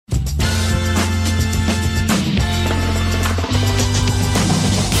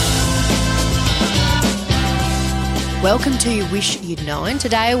Welcome to You Wish You'd Known.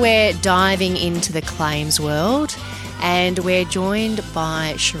 Today we're diving into the claims world and we're joined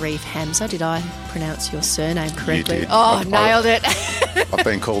by Sharif Hamza. Did I pronounce your surname correctly? You did. Oh, nailed it. I've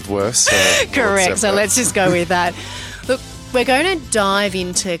been called worse. So Correct. So let's just go with that. Look, we're going to dive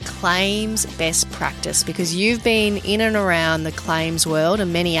into claims best practice because you've been in and around the claims world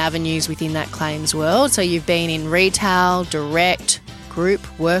and many avenues within that claims world. So you've been in retail, direct,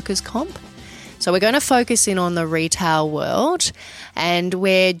 group, workers' comp. So we're going to focus in on the retail world, and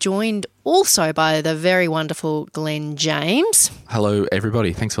we're joined also by the very wonderful Glenn James. Hello,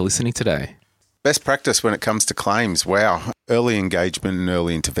 everybody. Thanks for listening today. Best practice when it comes to claims. Wow. Early engagement and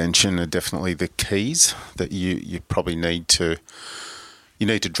early intervention are definitely the keys that you probably need to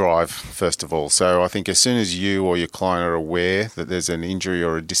drive, first of all. So I think as soon as you or your client are aware that there's an injury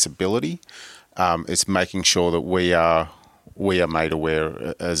or a disability, it's making sure that we are made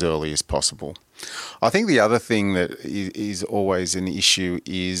aware as early as possible. I think the other thing that is always an issue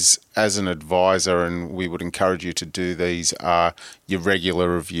is, as an advisor, and we would encourage you to do these, are your regular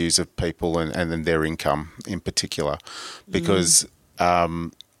reviews of people and then their income in particular, because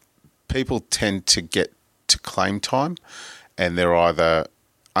people tend to get to claim time and they're either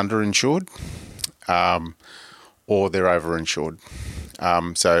underinsured or they're overinsured.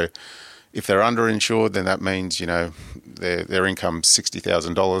 So if they're underinsured, then that means, their income's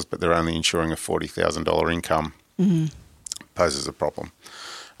 $60,000, but they're only insuring a $40,000 income, poses a problem.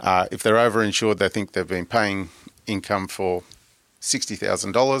 If they're overinsured, they think they've been paying income for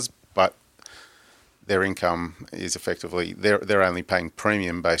 $60,000, but their income is effectively, they're only paying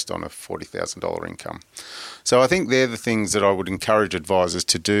premium based on a $40,000 income. So I think they're the things that I would encourage advisors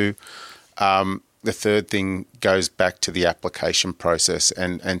to do. The third thing goes back to the application process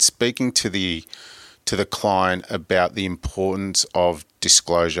and speaking to the client about the importance of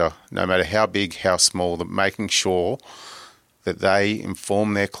disclosure, no matter how big, how small, that making sure that they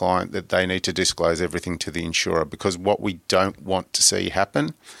inform their client that they need to disclose everything to the insurer, because what we don't want to see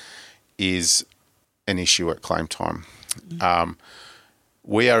happen is an issue at claim time.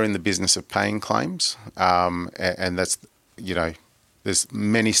 We are in the business of paying claims, and that's, there's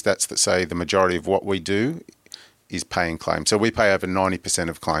many stats that say the majority of what we do is paying claims. So we pay over 90%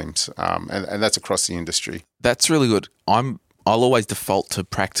 of claims, and that's across the industry. That's really good. I'll always default to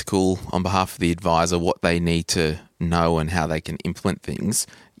practical on behalf of the advisor, what they need to know and how they can implement things.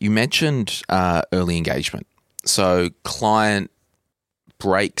 You mentioned early engagement. So client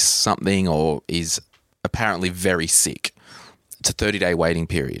breaks something or is apparently very sick. It's a 30-day waiting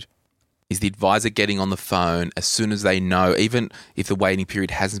period. Is the advisor getting on the phone as soon as they know, even if the waiting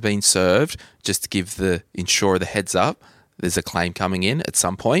period hasn't been served, just to give the insurer the heads up there's a claim coming in at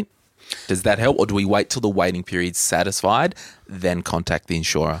some point? Does that help, or do we wait till the waiting period's satisfied, then contact the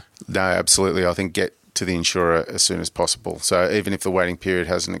insurer? No, absolutely. I think get to the insurer as soon as possible. So even if the waiting period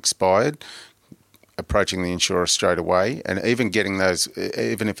hasn't expired, approaching the insurer straight away, and even getting those,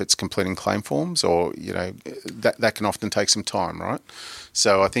 even if it's completing claim forms or, that can often take some time, right?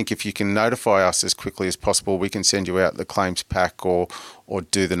 So I think if you can notify us as quickly as possible, we can send you out the claims pack or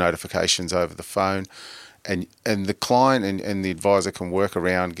do the notifications over the phone. And the client and the advisor can work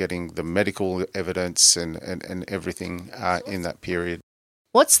around getting the medical evidence and everything in that period.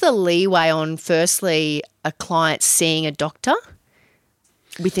 What's the leeway on, firstly, a client seeing a doctor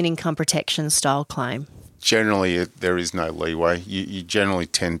with an income protection style claim? Generally, there is no leeway. You generally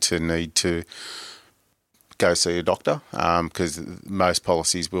tend to need to go see a doctor because most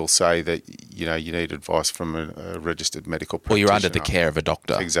policies will say that you need advice from a registered medical practitioner. Or you're under the care of a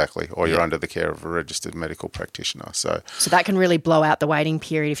doctor. Exactly. Or you're under the care of a registered medical practitioner. So that can really blow out the waiting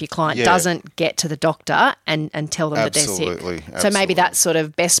period if your client doesn't get to the doctor and tell them that they're sick. Absolutely. So maybe that's sort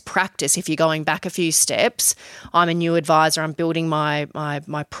of best practice. If you're going back a few steps, I'm a new advisor, I'm building my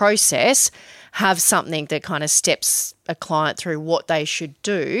process, have something that kind of steps a client through what they should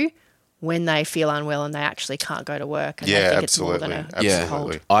do when they feel unwell and they actually can't go to work. And they think absolutely. It's more than a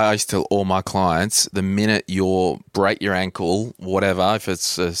cold. I used to tell all my clients, the minute you break your ankle, whatever, if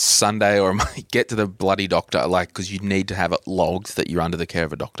it's a Sunday or get to the bloody doctor, because you need to have it logged that you're under the care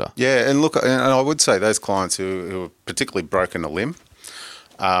of a doctor. Yeah, and look, and I would say those clients who are particularly broken a limb,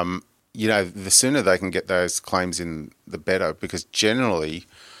 the sooner they can get those claims in, the better, because generally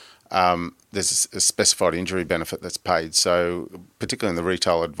there's a specified injury benefit that's paid. So particularly in the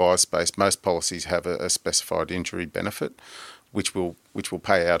retail advice space, most policies have a specified injury benefit, which will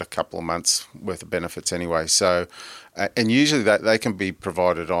pay out a couple of months worth of benefits anyway. So, and usually they can be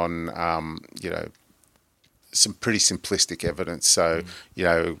provided on, some pretty simplistic evidence. So,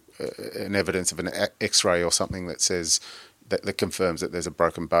 an evidence of an X-ray or something that says that confirms that there's a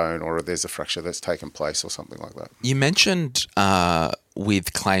broken bone or there's a fracture that's taken place or something like that. You mentioned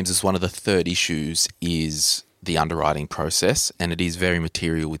with claims as one of the third issues is the underwriting process, and it is very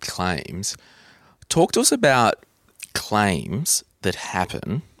material with claims. Talk to us about claims that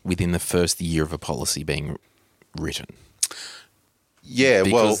happen within the first year of a policy being written. Yeah,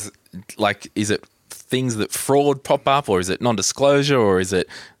 Because, is it things that fraud pop up, or is it non-disclosure, or is it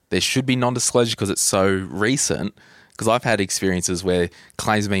there should be non-disclosure because it's so recent? Because I've had experiences where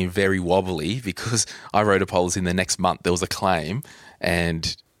claims have been very wobbly because I wrote a policy and the next month there was a claim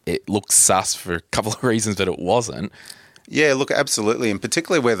and it looked sus for a couple of reasons, but it wasn't. Yeah, look, absolutely, and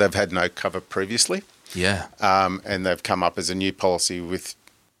particularly where they've had no cover previously. Yeah. And they've come up as a new policy with,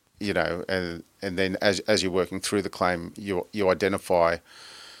 and then as you're working through the claim, you identify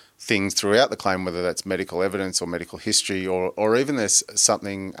things throughout the claim, whether that's medical evidence or medical history, or even there's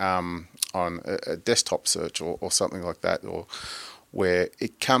something on a desktop search or something like that, or where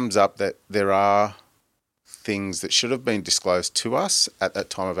it comes up that there are things that should have been disclosed to us at that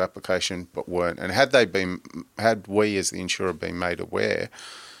time of application but weren't. And had we as the insurer been made aware,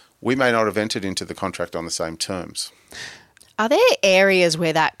 we may not have entered into the contract on the same terms. Are there areas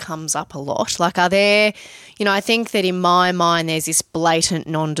where that comes up a lot? Like, are there, I think that in my mind there's this blatant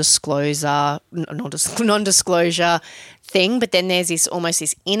non-disclosure thing, but then there's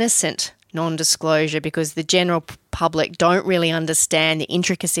this innocent non-disclosure because the general public don't really understand the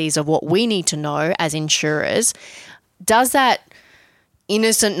intricacies of what we need to know as insurers. Does that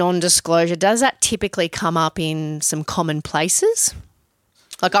innocent non-disclosure, does that typically come up in some common places?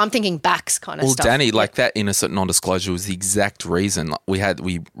 Like, I'm thinking backs kind of stuff. Well, Danny, that innocent non-disclosure was the exact reason.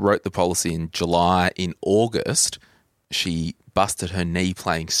 We wrote the policy in July. In August, she busted her knee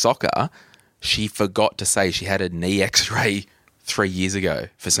playing soccer. She forgot to say she had a knee x-ray 3 years ago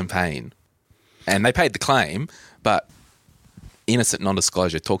for some pain. And they paid the claim, but innocent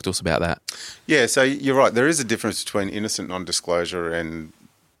non-disclosure. Talk to us about that. Yeah, so you're right. There is a difference between innocent non-disclosure and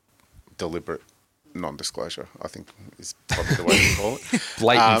deliberate non-disclosure, I think is probably the way to call it.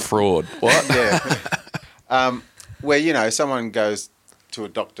 Blatant fraud. What? Yeah. Where, someone goes to a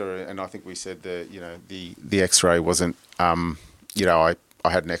doctor and I think we said the x-ray wasn't, I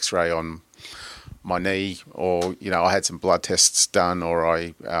had an x-ray on my knee, or, I had some blood tests done, or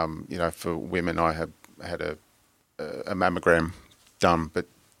I, for women, I had a mammogram done, but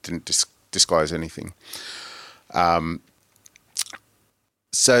didn't disclose anything.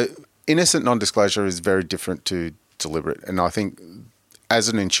 So innocent non-disclosure is very different to deliberate. And I think as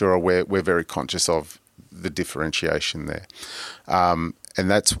an insurer, we're very conscious of the differentiation there. And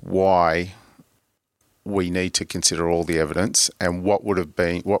that's why we need to consider all the evidence and what would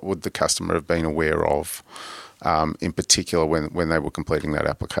the customer have been aware of, in particular when they were completing that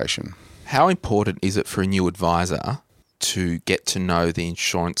application. How important is it for a new advisor to get to know the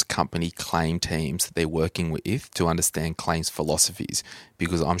insurance company claim teams that they're working with to understand claims philosophies?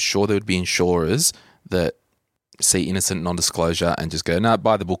 Because I'm sure there would be insurers that see innocent non-disclosure and just go, no,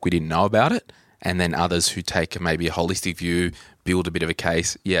 by the book, we didn't know about it. And then others who take maybe a holistic view, build a bit of a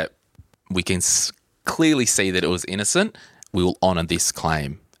case. Yeah, we can clearly see that it was innocent. We will honour this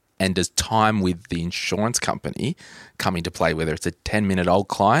claim. And does time with the insurance company come into play, whether it's a 10-minute-old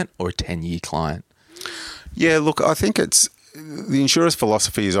client or a 10-year client? Yeah, look, I think the insurer's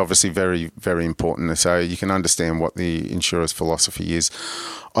philosophy is obviously very, very important. So you can understand what the insurer's philosophy is.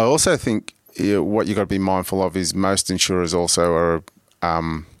 I also think what you've got to be mindful of is most insurers also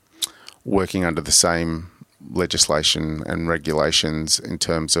are working under the same legislation and regulations in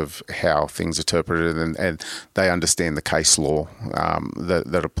terms of how things are interpreted, and they understand the case law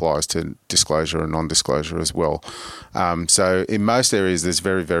that applies to disclosure and non-disclosure as well. So in most areas, there's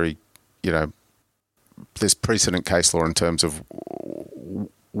very, very, there's precedent case law in terms of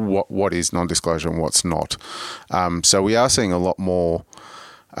what is non-disclosure and what's not. So we are seeing a lot more,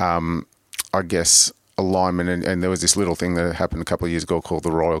 alignment, and there was this little thing that happened a couple of years ago called the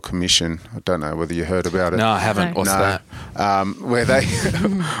Royal Commission. I don't know whether you heard about it. No, I haven't. What's that?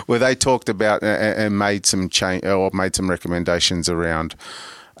 Where they talked about and made some change or made some recommendations around,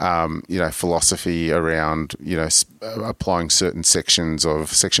 philosophy around, applying certain sections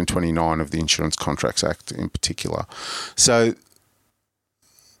of Section 29 of the Insurance Contracts Act in particular. So,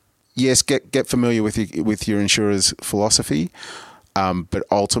 yes, get familiar with your insurer's philosophy, but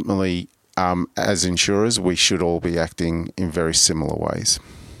ultimately, as insurers, we should all be acting in very similar ways.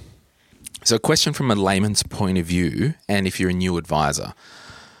 So a question from a layman's point of view, and if you're a new advisor,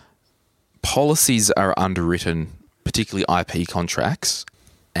 policies are underwritten, particularly IP contracts,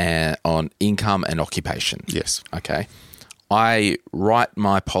 on income and occupation. Yes. Okay. I write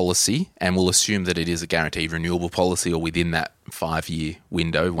my policy, and we'll assume that it is a guaranteed renewable policy or within that 5-year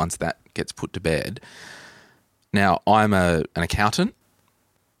window once that gets put to bed. Now, I'm an accountant.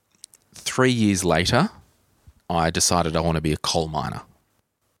 3 years later, I decided I want to be a coal miner,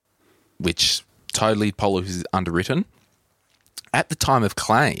 which totally policy is underwritten. At the time of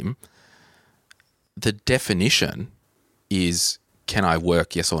claim, the definition is, can I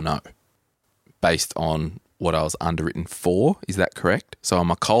work, yes or no, based on what I was underwritten for. Is that correct? So I'm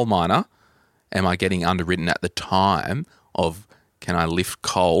a coal miner. Am I getting underwritten at the time of, can I lift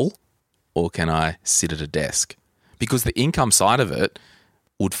coal or can I sit at a desk? Because the income side of it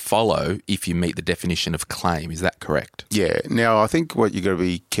would follow if you meet the definition of claim. Is that correct? Yeah. Now, I think what you've got to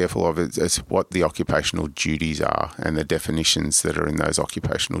be careful of is what the occupational duties are and the definitions that are in those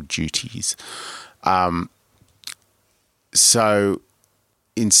occupational duties. So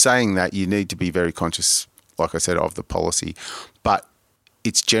in saying that, you need to be very conscious, like I said, of the policy, but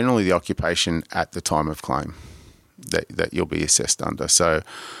it's generally the occupation at the time of claim that you'll be assessed under. So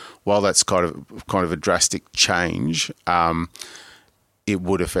while that's kind of a drastic change, it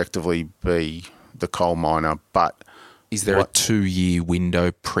would effectively be the coal miner. But is there a 2-year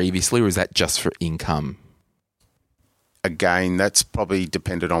window previously, or is that just for income? Again, that's probably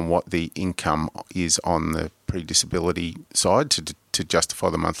dependent on what the income is on the pre-disability side to justify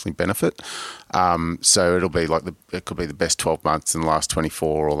the monthly benefit. So it'll be like it could be the best 12 months in the last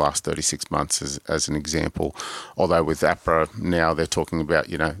 24 or last 36 months as an example. Although with APRA now they're talking about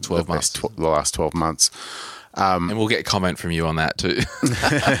 12 months, the last 12 months. And we'll get a comment from you on that too.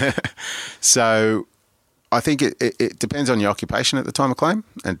 So I think it depends on your occupation at the time of claim,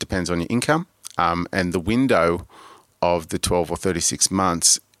 and it depends on your income, and the window of the 12 or 36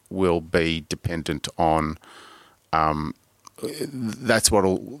 months will be dependent on. That's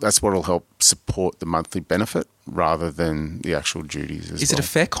what'll help support the monthly benefit rather than the actual duties. Is it a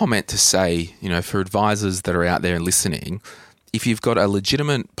fair comment to say, for advisors that are out there listening, if you've got a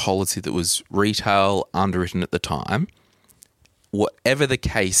legitimate policy that was retail underwritten at the time, whatever the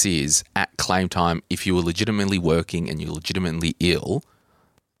case is at claim time, if you were legitimately working and you're legitimately ill,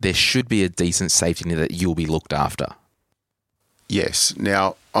 there should be a decent safety net that you'll be looked after? Yes.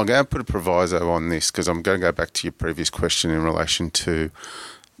 Now, I'm going to put a proviso on this because I'm going to go back to your previous question in relation to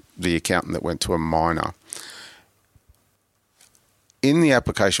the accountant that went to a miner. In the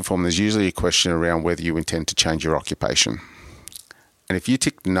application form, there's usually a question around whether you intend to change your occupation. And if you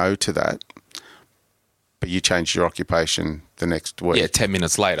tick no to that, but you change your occupation the next week. Yeah, 10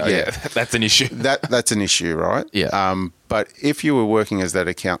 minutes later. Yeah. That's an issue. That's an issue, right? Yeah. But if you were working as that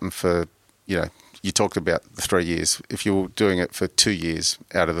accountant for, you talked about the 3 years. If you were doing it for 2 years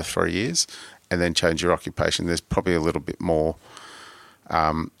out of the 3 years and then change your occupation, there's probably a little bit more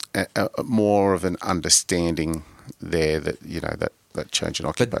more of an understanding there that change in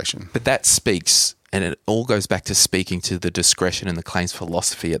occupation. But that speaks, and it all goes back to speaking to the discretion and the claims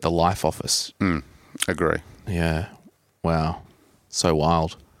philosophy at the Life Office. Agree. Yeah. Wow. So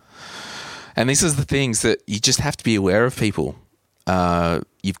wild. And this is the things that you just have to be aware of, people.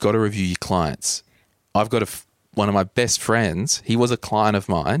 You've got to review your clients. I've got one of my best friends. He was a client of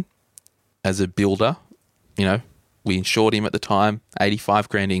mine as a builder. We insured him at the time, 85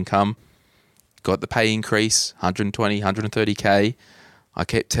 grand income, got the pay increase, 120, 130K. I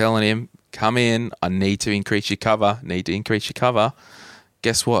kept telling him, come in, I need to increase your cover,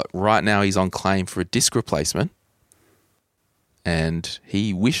 Guess what? Right now he's on claim for a disc replacement, and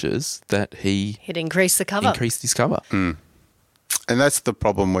he wishes that he'd increased his cover. And that's the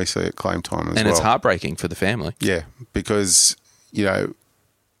problem we see at claim time as well. And it's heartbreaking for the family. Yeah, because,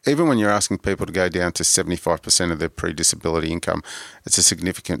 even when you're asking people to go down to 75% of their pre-disability income, it's a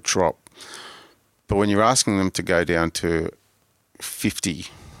significant drop. But when you're asking them to go down to 50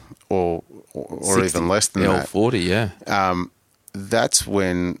 or 60, even less than that, 40, yeah, that's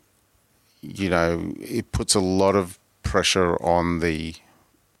when, it puts a lot of pressure on the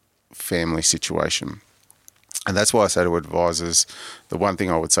family situation. And that's why I say to advisors, the one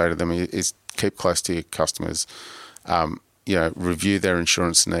thing I would say to them is keep close to your customers, review their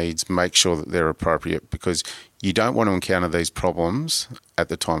insurance needs, make sure that they're appropriate, because you don't want to encounter these problems at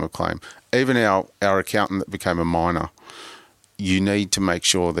the time of claim. Even our accountant that became a miner, you need to make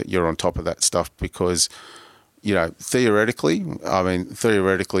sure that you're on top of that stuff because, theoretically,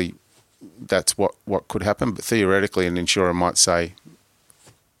 that's what could happen. But theoretically, an insurer might say,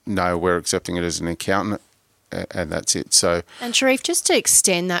 no, we're accepting it as an accountant, and that's it. So, and Sharif, just to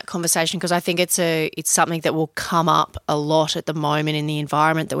extend that conversation, because I think it's something that will come up a lot at the moment in the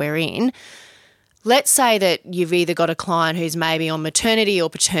environment that we're in. let's say that you've either got a client who's maybe on maternity or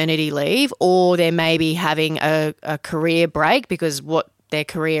paternity leave, or they're maybe having a career break because what their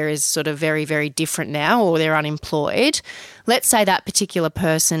career is sort of very, very different now, or they're unemployed. Let's say that particular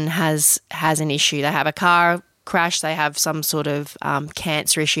person has an issue. They have a car crash, they have some sort of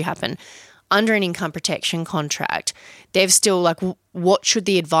cancer issue happen. Under an income protection contract, they've still what should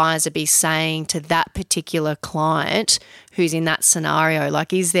the advisor be saying to that particular client who's in that scenario?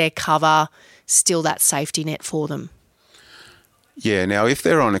 Is their cover still that safety net for them? Yeah. Now, if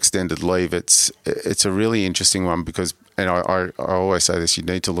they're on extended leave, it's a really interesting one because, and I always say this, you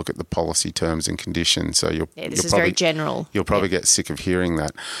need to look at the policy terms and conditions. So this is very general. You'll probably get sick of hearing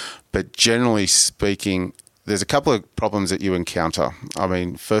that, but generally speaking, there's a couple of problems that you encounter. I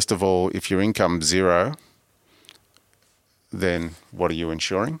mean, first of all, if your income's zero, then what are you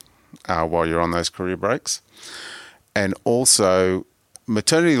insuring while you're on those career breaks? And also,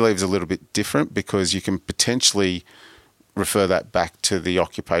 maternity leave is a little bit different because you can potentially refer that back to the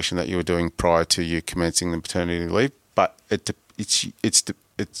occupation that you were doing prior to you commencing the maternity leave, but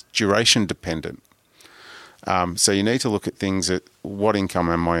it's duration dependent. So you need to look at things at what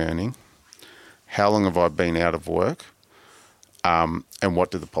income am I earning, how long have I been out of work, and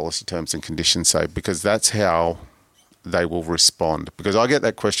what do the policy terms and conditions say? Because that's how they will respond. Because I get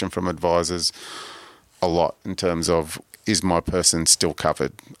that question from advisors a lot in terms of, is my person still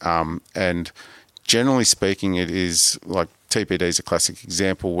covered? And generally speaking, it is like TPD is a classic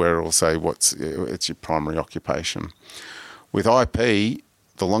example where it'll say it's your primary occupation. With IP,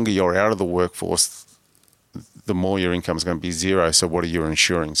 the longer you're out of the workforce, the more your income is going to be zero. So what are you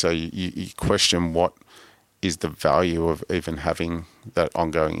insuring? So you question what is the value of even having that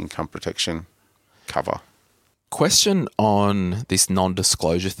ongoing income protection cover. Question on this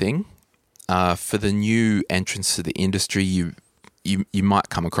non-disclosure thing. For the new entrants to the industry, you might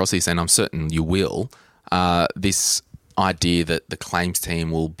come across this, and I'm certain you will, this idea that the claims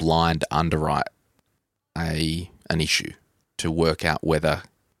team will blind underwrite an issue to work out whether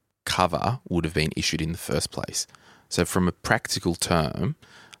cover would have been issued in the first place. So from a practical term,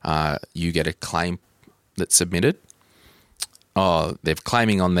 you get a claim that's submitted. Oh, they're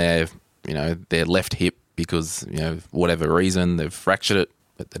claiming on their left hip because, whatever reason, they've fractured it,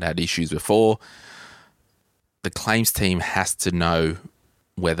 but they'd had issues before. The claims team has to know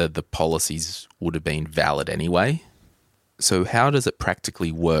whether the policies would have been valid anyway. So how does it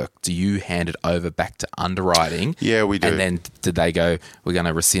practically work? Do you hand it over back to underwriting? Yeah, we do. And then did they go, we're going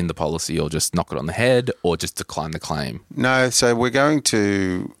to rescind the policy or just knock it on the head or just decline the claim? No, so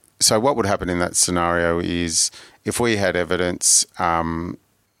so what would happen in that scenario is if we had evidence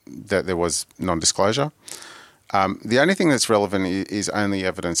that there was non-disclosure, the only thing that's relevant is only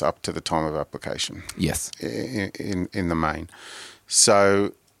evidence up to the time of application. Yes. In the main.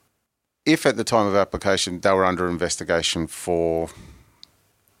 So if at the time of application they were under investigation for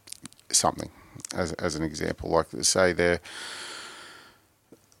something, as an example, like say they're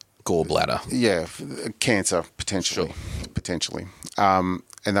gallbladder. Yeah, cancer potentially.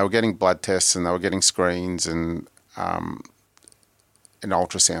 And they were getting blood tests and they were getting screens and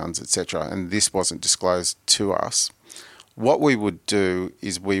ultrasounds, etc. And this wasn't disclosed to us. What we would do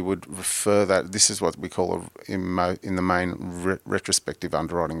is we would refer that. This is what we call in the main retrospective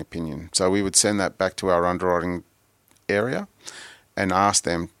underwriting opinion. So we would send that back to our underwriting area and ask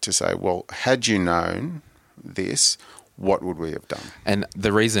them to say, well, had you known this, what would we have done? And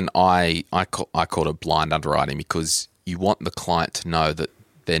the reason I call it blind underwriting because you want the client to know that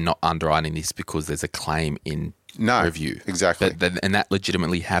they're not underwriting this because there's a claim in review. Exactly. And that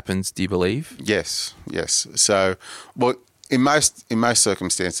legitimately happens, do you believe? Yes. So, well, in most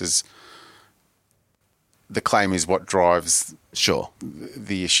circumstances, the claim is what drives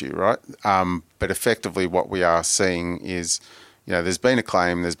the issue, right? But effectively what we are seeing is, there's been a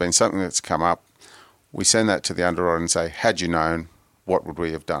claim, there's been something that's come up. We send that to the underwriter and say, had you known, what would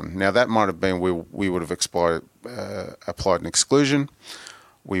we have done? Now, that might have been we would have applied an exclusion.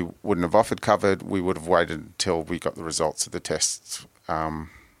 We wouldn't have offered covered. We would have waited until we got the results of the tests of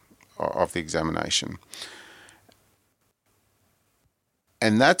the examination.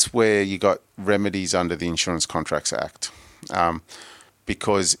 And that's where you got remedies under the Insurance Contracts Act.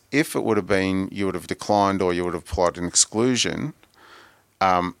 Because if it would have been, you would have declined or you would have applied an exclusion,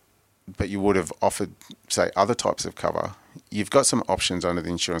 but you would have offered, say, other types of cover, you've got some options under the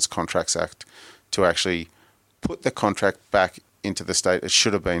Insurance Contracts Act to actually put the contract back into the state it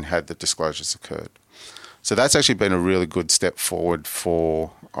should have been had the disclosures occurred. So that's actually been a really good step forward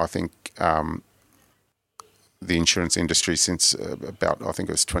for, I think, the insurance industry since about, I think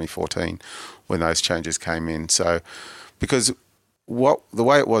it was 2014 when those changes came in. So because the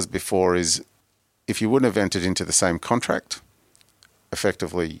way it was before is if you wouldn't have entered into the same contract,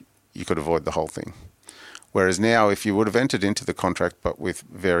 effectively you could avoid the whole thing. Whereas now, if you would have entered into the contract but with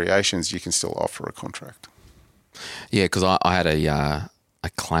variations, you can still offer a contract. Yeah, because I had a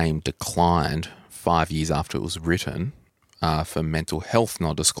claim declined 5 years after it was written for mental health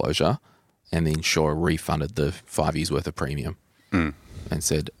non-disclosure, and the insurer refunded the 5 years' worth of premium and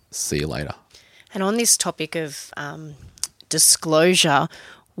said, see you later. And on this topic of disclosure,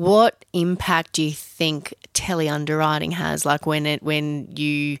 what impact do you think tele-underwriting has? Like when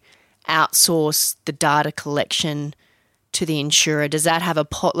you outsource the data collection to the insurer, does that have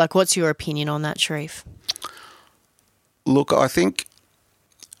what's your opinion on that, Sharif? Look, I think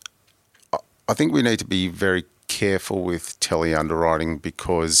we need to be very careful with tele-underwriting,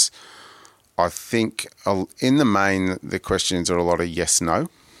 because I think in the main the questions are a lot of yes/no,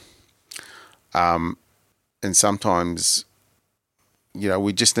 and sometimes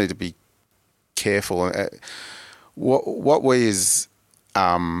we just need to be careful. What we as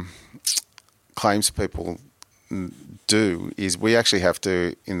claims people do is we actually have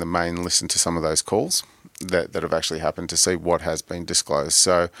to, in the main, listen to some of those calls that have actually happened to see what has been disclosed.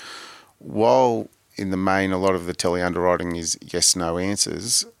 So while in the main a lot of the tele-underwriting is yes/no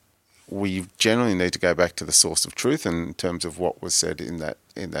answers, we generally need to go back to the source of truth in terms of what was said in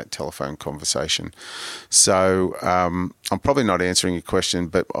that telephone conversation. So I'm probably not answering your question,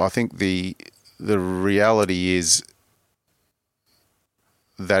 but I think the reality is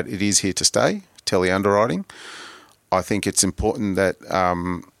that it is here to stay, tele-underwriting. I think it's important that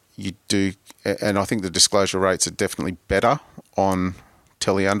you do, and I think the disclosure rates are definitely better on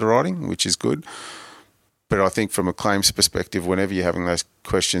tele-underwriting, which is good. But I think from a claims perspective, whenever you're having those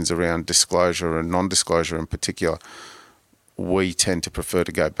questions around disclosure and non-disclosure in particular, we tend to prefer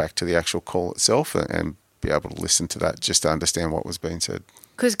to go back to the actual call itself and be able to listen to that just to understand what was being said.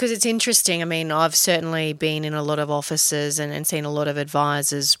 Because it's interesting. I mean, I've certainly been in a lot of offices and seen a lot of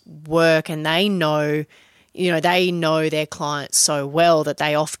advisors work, and they know their clients so well that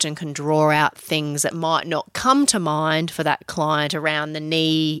they often can draw out things that might not come to mind for that client around the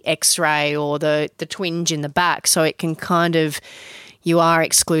knee x-ray or the twinge in the back. So it can you are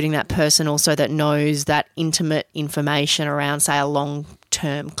excluding that person also that knows that intimate information around, say, a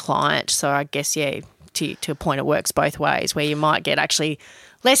long-term client. So I guess, to a point, it works both ways, where you might get actually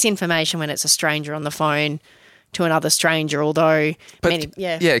less information when it's a stranger on the phone to another stranger, although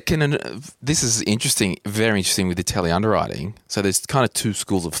this is interesting, very interesting with the tele-underwriting. So there's kind of two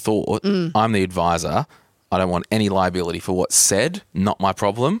schools of thought. I'm the advisor. I don't want any liability for what's said, not my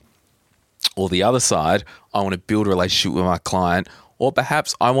problem. Or the other side, I want to build a relationship with my client, or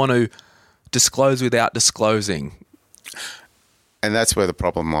perhaps I want to disclose without disclosing. And that's where the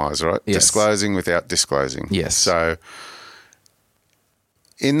problem lies, right? Yes. Disclosing without disclosing. Yes. So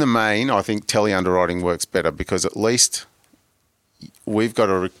in the main, I think tele-underwriting works better, because at least we've got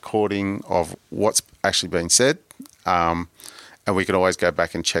a recording of what's actually been said, and we can always go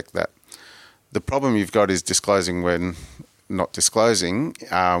back and check that. The problem you've got is disclosing when not disclosing,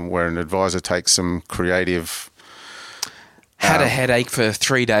 where an advisor takes some creative... Had a headache for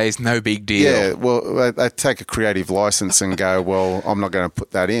 3 days, no big deal. Yeah, well, they take a creative license and go, well, I'm not going to put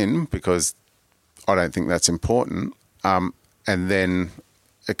that in because I don't think that's important. And then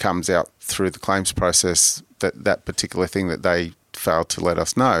it comes out through the claims process that particular thing that they failed to let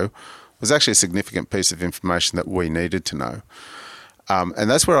us know was actually a significant piece of information that we needed to know.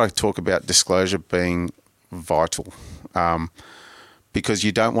 And that's where I talk about disclosure being vital, because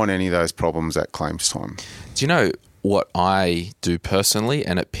you don't want any of those problems at claims time. Do you know what I do personally,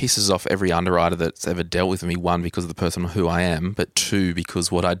 and it pisses off every underwriter that's ever dealt with me, one, because of the person who I am, but two,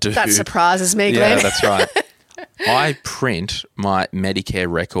 because what I do... That surprises me, Glenn. Yeah, that's right. I print my Medicare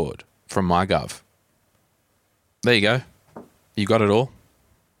record from MyGov. There you go. You got it all.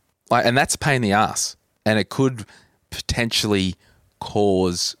 And that's a pain in the ass. And it could potentially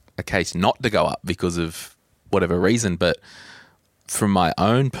cause a case not to go up because of whatever reason, but from my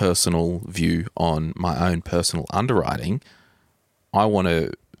own personal view on my own personal underwriting, I want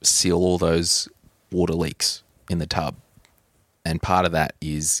to seal all those water leaks in the tub. And part of that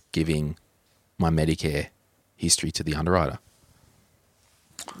is giving my Medicare history to the underwriter.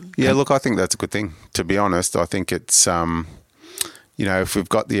 Yeah, look, I think that's a good thing. To be honest, I think it's, if we've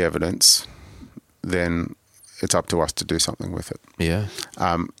got the evidence, then it's up to us to do something with it. Yeah.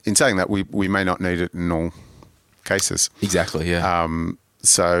 In saying that, we may not need it in all cases. Exactly, yeah.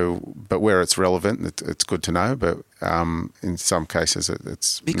 But where it's relevant, it's good to know. But in some cases,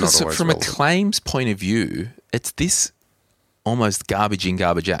 it's because not always from relevant. a claims point of view, it's this almost garbage in,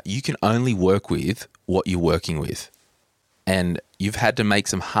 garbage out. You can only work with what you're working with. And you've had to make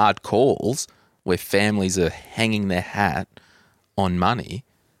some hard calls where families are hanging their hat on money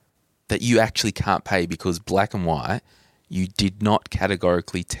that you actually can't pay because black and white, you did not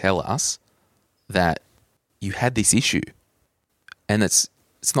categorically tell us that you had this issue. And it's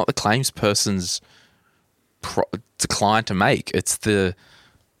not the claims person's decline to make. It's the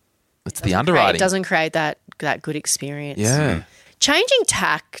underwriting. It doesn't create that good experience. Yeah. Changing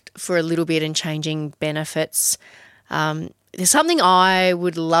tack for a little bit and changing benefits. There's something I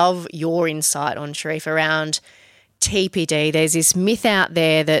would love your insight on, Sharif, around TPD. There's this myth out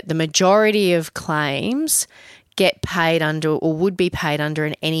there that the majority of claims get paid under or would be paid under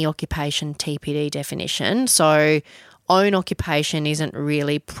an any occupation TPD definition. So own occupation isn't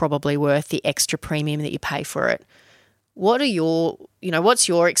really probably worth the extra premium that you pay for it. What's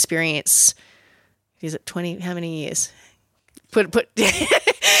your experience? Is it 20, how many years?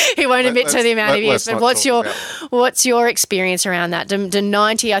 He won't admit to the amount of years, but what's your experience around that? Do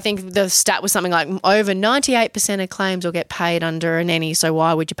 90, I think the stat was something like over 98% of claims will get paid under an any, so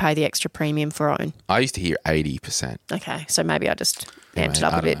why would you pay the extra premium for own? I used to hear 80%. Okay, so maybe I just amped it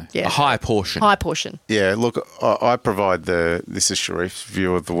up a bit. Yeah. A high portion. High portion. Yeah, look, I provide this is Sharif's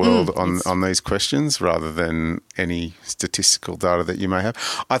view of the world on these questions rather than any statistical data that you may have.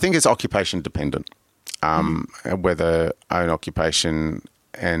 I think it's occupation dependent. Whether own occupation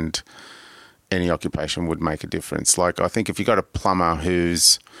and any occupation would make a difference. Like, I think if you've got a plumber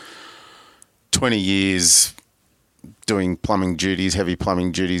who's 20 years doing plumbing duties, heavy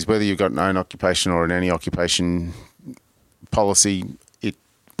plumbing duties, whether you've got an own occupation or an any occupation policy, it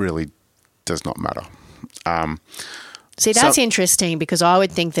really does not matter. See, that's interesting because I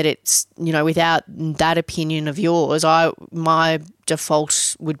would think that it's, without that opinion of yours, my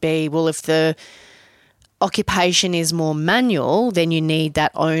default would be, well, if the occupation is more manual, then you need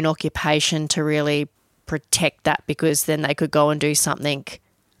that own occupation to really protect that, because then they could go and do something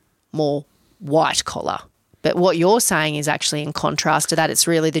more white collar. But what you're saying is actually in contrast to that. It's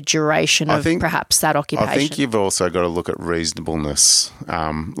really the duration of perhaps that occupation. I think you've also got to look at reasonableness.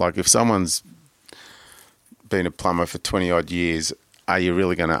 Like if someone's been a plumber for 20 odd years, are you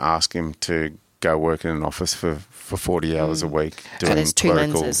really going to ask him to go work in an office for 40 hours a week doing there's two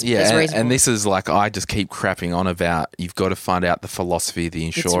clerical? lenses. Yeah, and this is like, I just keep crapping on about, you've got to find out the philosophy of the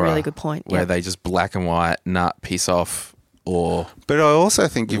insurer. It's a really good point. Where they just black and white, piss off, or but I also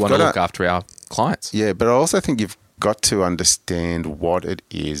think we want to look after our clients. Yeah, but I also think you've got to understand what it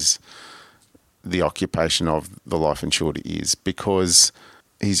is the occupation of the life insured is, because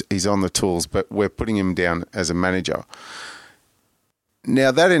he's on the tools, but we're putting him down as a manager.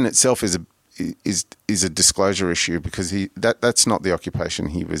 Now that in itself is a disclosure issue, because that's not the occupation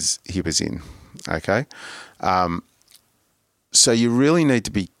he was in. Okay, so you really need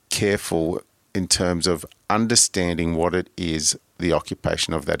to be careful in terms of understanding what it is the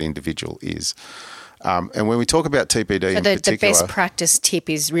occupation of that individual is. And when we talk about TPD in particular, the best practice tip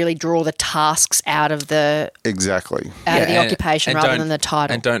is really draw the tasks out of the occupation rather than the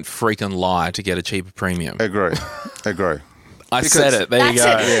title. And don't freaking lie to get a cheaper premium. Agree. I said it. There you go.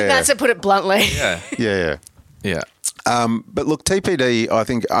 That's it. Put it bluntly. Yeah. But look, TPD, I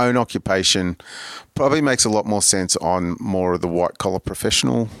think own occupation probably makes a lot more sense on more of the white collar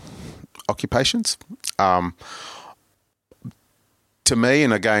professional occupations. To me,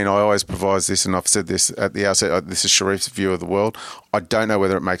 and again, I always provide this, and I've said this at the outset, this is Sharif's view of the world. I don't know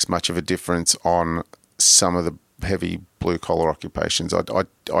whether it makes much of a difference on some of the heavy blue collar occupations. I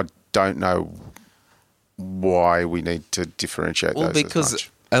don't know why we need to differentiate those because as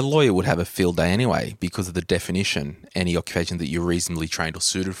much. A lawyer would have a field day anyway because of the definition, any occupation that you're reasonably trained or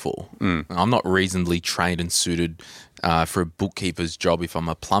suited for. I'm not reasonably trained and suited for a bookkeeper's job if I'm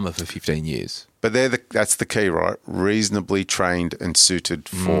a plumber for 15 years. But that's the key, right? Reasonably trained and suited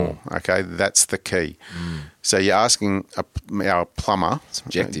for, okay? That's the key. So you're asking our plumber,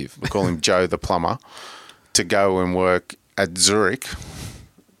 subjective, we call him Joe the plumber, to go and work at Zurich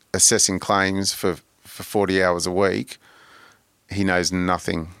assessing claims for 40 hours a week. He knows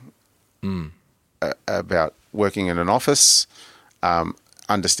nothing about working in an office,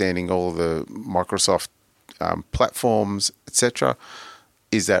 understanding all the Microsoft platforms, etc.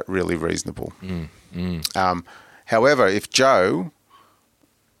 Is that really reasonable? However, if Joe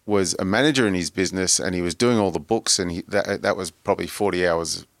was a manager in his business and he was doing all the books, and that was probably 40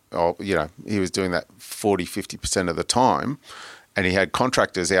 hours, he was doing that 40, 50% of the time, and he had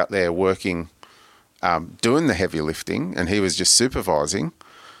contractors out there working, doing the heavy lifting, and he was just supervising,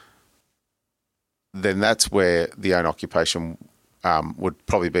 then that's where the own occupation would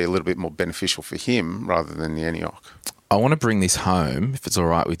probably be a little bit more beneficial for him rather than the ENIOC. I want to bring this home, if it's all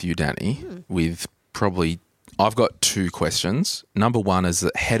right with you, Danny, with probably, I've got two questions. Number one is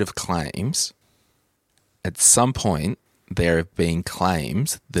the head of claims. at some point there have been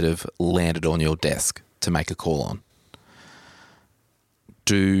claims that have landed on your desk to make a call on.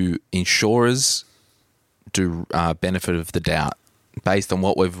 Do insurers do benefit of the doubt based on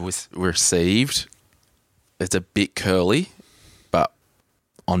what we've received? It's a bit curly, but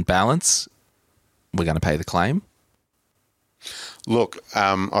on balance, we're going to pay the claim. Look,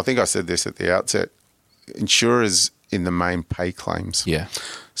 I think I said this at the outset. Insurers in the main pay claims. Yeah.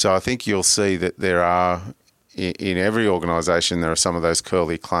 So I think you'll see that there are, in every organisation, there are some of those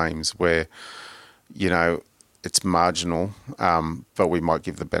curly claims where, it's marginal, but we might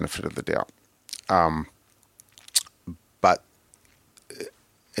give the benefit of the doubt.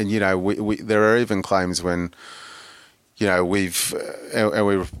 There are even claims when, we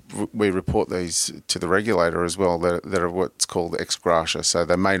report these to the regulator as well that are what's called ex gratia. So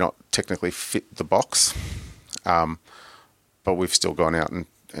they may not technically fit the box, but we've still gone out and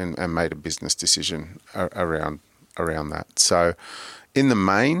made a business decision around that. So in the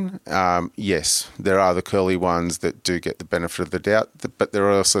main, yes, there are the curly ones that do get the benefit of the doubt, but there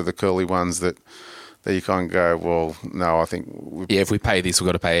are also the curly ones that you can't go, well, no, I think... if we pay this, we've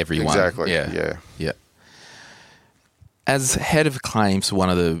got to pay everyone. Exactly, yeah. As head of claims for one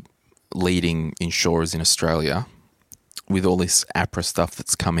of the leading insurers in Australia, with all this APRA stuff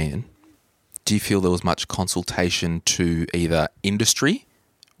that's come in, do you feel there was much consultation to either industry,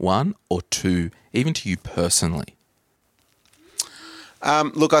 one, or two, even to you personally?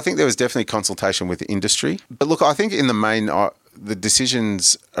 Look, I think there was definitely consultation with the industry. But look, I think in the main, the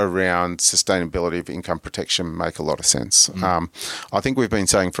decisions around sustainability of income protection make a lot of sense. I think we've been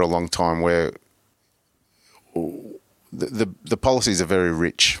saying for a long time where the policies are very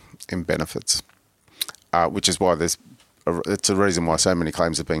rich in benefits, which is why it's a reason why so many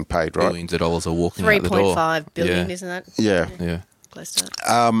claims are being paid, right? Billions of dollars are walking out the door. 3.5 billion, isn't that? Yeah. Close to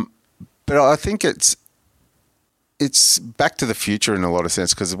that. But I think it's back to the future in a lot of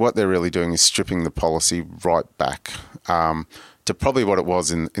sense, because what they're really doing is stripping the policy right back to probably what it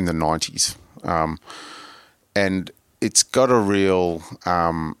was in the 90s. And it's got a real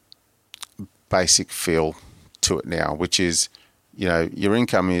basic feel to it now, which is, your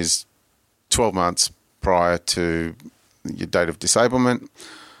income is 12 months prior to your date of disablement,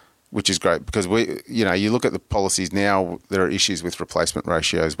 which is great because you look at the policies now, there are issues with replacement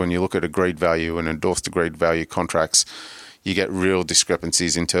ratios. When you look at agreed value and endorsed agreed value contracts, you get real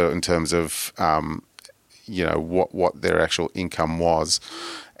discrepancies in terms of, what their actual income was.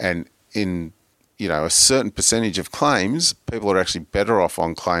 And in, a certain percentage of claims, people are actually better off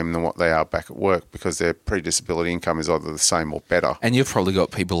on claim than what they are back at work because their pre-disability income is either the same or better. And you've probably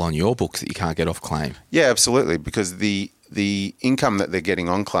got people on your books that you can't get off claim. Yeah, absolutely, because the income that they're getting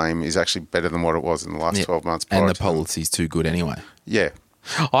on claim is actually better than what it was in the last 12 months. And the policy's too good anyway. Yeah.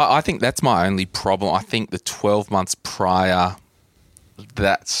 I think that's my only problem. I think the 12 months prior,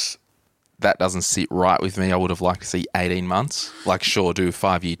 that doesn't sit right with me. I would have liked to see 18 months. Like, sure, do a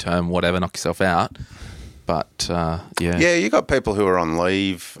 5-year term, whatever, knock yourself out. But, yeah. Yeah, you got people who are on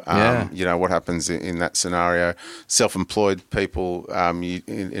leave. What happens in that scenario? Self-employed people,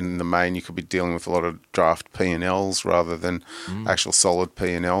 in the main, you could be dealing with a lot of draft P&Ls rather than actual solid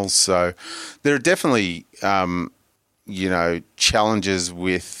P&Ls. So there are definitely, challenges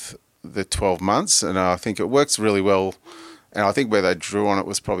with the 12 months, and I think it works really well. And I think where they drew on it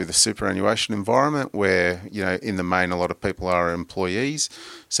was probably the superannuation environment where, in the main, a lot of people are employees.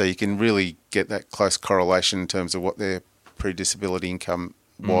 So you can really get that close correlation in terms of what their pre-disability income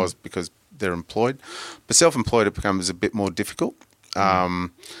was because they're employed. But self-employed, it becomes a bit more difficult. For,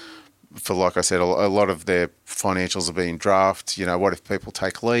 like I said, a lot of their financials are being draft. What if people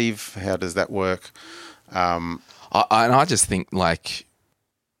take leave? How does that work? I just think,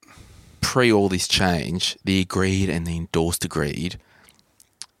 pre all this change, the agreed and the endorsed agreed,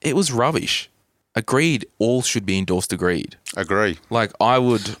 it was rubbish. Agreed, all should be endorsed agreed. Agree. I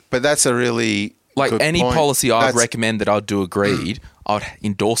would... But that's a really good any point. policy I'd recommend that I'd do agreed, I'd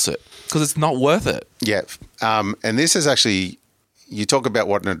endorse it because it's not worth it. Yeah. And this is actually... You talk about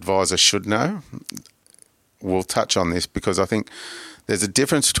what an advisor should know. We'll touch on this because I think there's a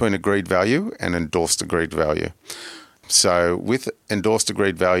difference between agreed value and endorsed agreed value. So with endorsed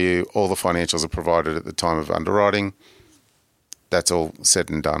agreed value, all the financials are provided at the time of underwriting. That's all said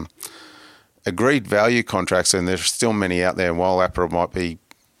and done. Agreed value contracts, and there's still many out there, and while APRA might be,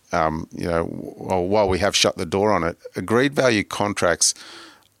 while we have shut the door on it, agreed value contracts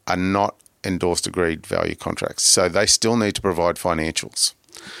are not endorsed agreed value contracts. So they still need to provide financials.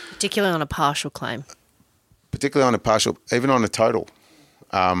 Particularly on a partial claim. Even on a total.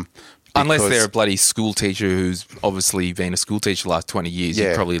 Unless they're a bloody school teacher who's obviously been a school teacher the last 20 years,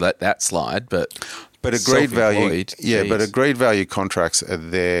 you'd probably let that slide. But But agreed value, Self-employed, but geez. agreed value contracts are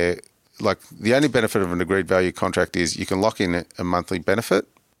there. Like the only benefit of an agreed value contract is you can lock in a monthly benefit,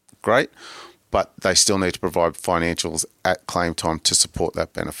 great, but they still need to provide financials at claim time to support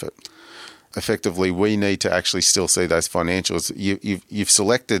that benefit. Effectively, we need to actually still see those financials. You've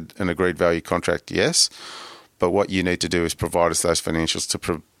selected an agreed value contract, yes, but what you need to do is provide us those financials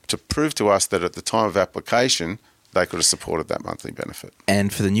to prove to us that at the time of application, they could have supported that monthly benefit.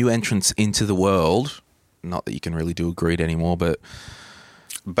 And for the new entrants into the world, not that you can really do agreed anymore, but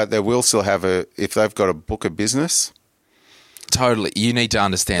But they will still have if they've got a book of business, totally, you need to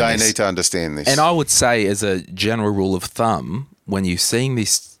understand they this. need to understand this. And I would say, as a general rule of thumb, when you're seeing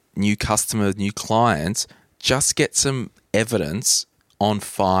this new customer, new clients, just get some evidence on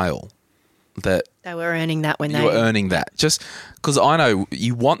file that They were earning that when you they were earning that. Just because I know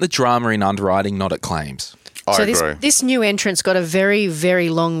you want the drama in underwriting, not at claims. I So agree. this new entrant's got a very, very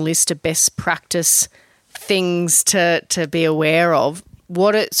long list of best practice things to be aware of.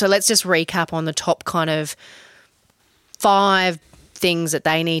 So let's just recap on the top kind of 5 things that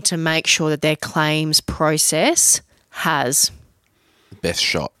they need to make sure that their claims process has. Best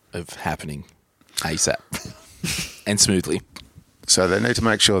shot of happening ASAP and smoothly. So they need to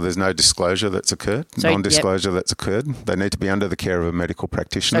make sure there's no disclosure that's occurred, So, non-disclosure that's occurred. They need to be under the care of a medical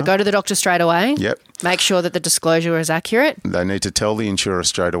practitioner. So go to the doctor straight away. Yep. Make sure that the disclosure is accurate. They need to tell the insurer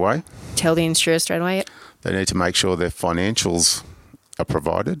straight away. Tell the insurer straight away. They need to make sure their financials are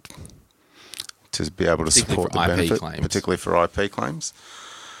provided to be able to Particularly support for the IP benefit, claims. particularly for IP claims.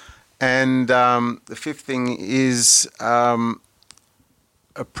 And the 5th thing is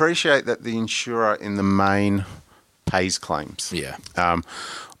appreciate that the insurer in the main pays claims. Yeah.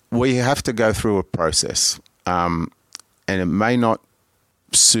 We have to go through a process, and it may not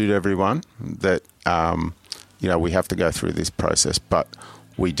suit everyone that we have to go through this process, but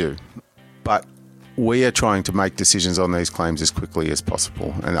we do. But we are trying to make decisions on these claims as quickly as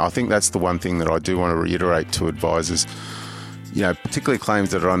possible, and I think that's the one thing that I do want to reiterate to advisors. Particularly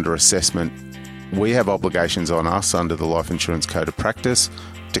claims that are under assessment, we have obligations on us under the Life Insurance Code of Practice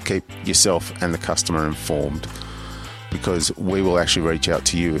to keep yourself and the customer informed, because we will actually reach out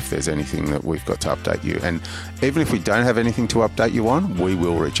to you if there's anything that we've got to update you. And even if we don't have anything to update you on, we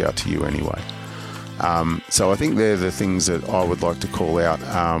will reach out to you anyway. So I think they're the things that I would like to call out.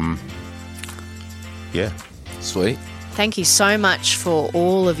 Sweet. Thank you so much for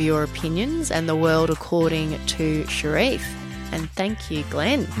all of your opinions and the world according to Sharif. And thank you,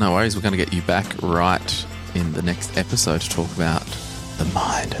 Glenn. No worries. We're going to get you back right in the next episode to talk about the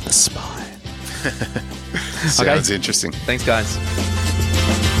mind and the spine. Sounds interesting. Thanks, guys.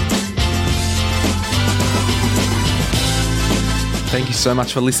 Thank you so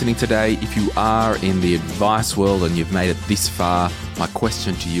much for listening today. If you are in the advice world and you've made it this far, my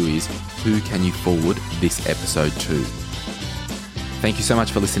question to you is, who can you forward this episode to? Thank you so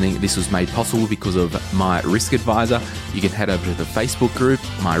much for listening. This was made possible because of My Risk Advisor. You can head over to the Facebook group,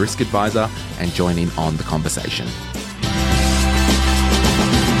 My Risk Advisor, and join in on the conversation.